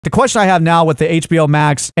The question I have now with the HBO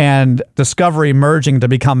Max and Discovery merging to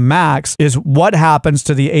become Max is what happens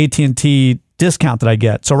to the AT&T discount that I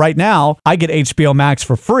get. So right now, I get HBO Max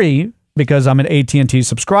for free because I'm an AT&T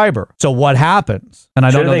subscriber. So what happens? And I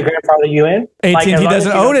don't know. Should they grandfather you in? AT&T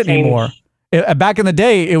doesn't own it anymore. Back in the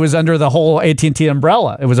day, it was under the whole AT&T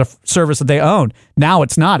umbrella. It was a service that they owned. Now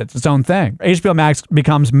it's not. It's its own thing. HBO Max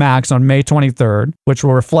becomes Max on May 23rd, which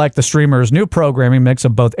will reflect the streamer's new programming mix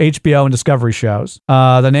of both HBO and Discovery shows.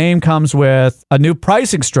 The name comes with a new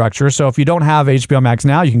pricing structure. So if you don't have HBO Max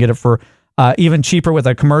now, you can get it for even cheaper with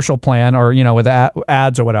a commercial plan or, you know, with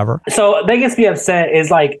ads or whatever. So they gets me upset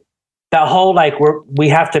is like that whole like we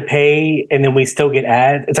have to pay and then we still get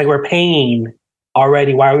ads. It's like we're paying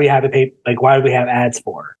already. Why do we have to pay? Like, why do we have ads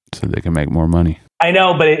for? So they can make more money. I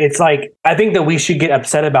know, but it's like, I think that we should get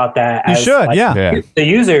upset about that. You should, like, yeah. The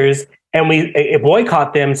users, and we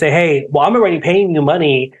boycott them, say, hey, well, I'm already paying you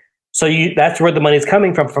money. So that's where the money's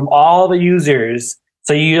coming from all the users.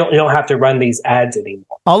 So you don't have to run these ads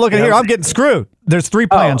anymore. Oh, look at here. I'm getting screwed. There's three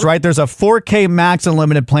plans, right? There's a 4K Max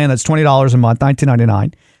Unlimited plan that's $20 a month,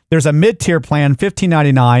 $19.99. There's a mid-tier plan,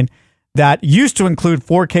 $15.99. That used to include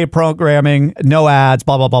 4K programming, no ads,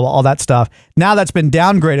 blah, blah, blah, all that stuff. Now that's been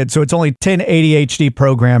downgraded, so it's only 1080 HD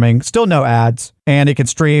programming, still no ads, and it can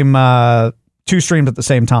stream 2 streams at the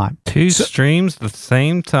same time. Two streams at the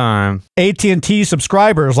same time. AT&T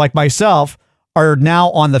subscribers like myself are now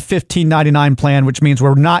on the $15.99 plan, which means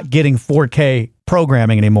we're not getting 4K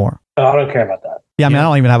programming anymore. Oh, I don't care about that. Yeah, I mean, I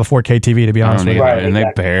don't even have a 4K TV, to be honest with you. Right, and they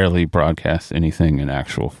barely broadcast anything in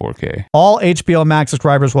actual 4K. All HBO Max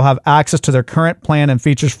subscribers will have access to their current plan and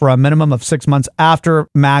features for a minimum of 6 months after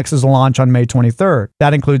Max's launch on May 23rd.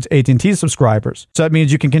 That includes AT&T subscribers. So it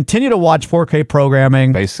means you can continue to watch 4K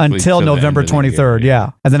programming basically until November 23rd.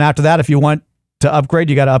 Yeah. And then after that, if you want to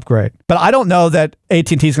upgrade, you got to upgrade. But I don't know that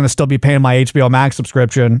AT&T is going to still be paying my HBO Max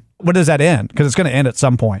subscription. When does that end? Because it's going to end at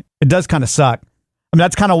some point. It does kind of suck. I mean,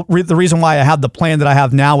 that's kind of the reason why I have the plan that I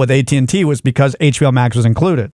have now with AT&T was because HBO Max was included.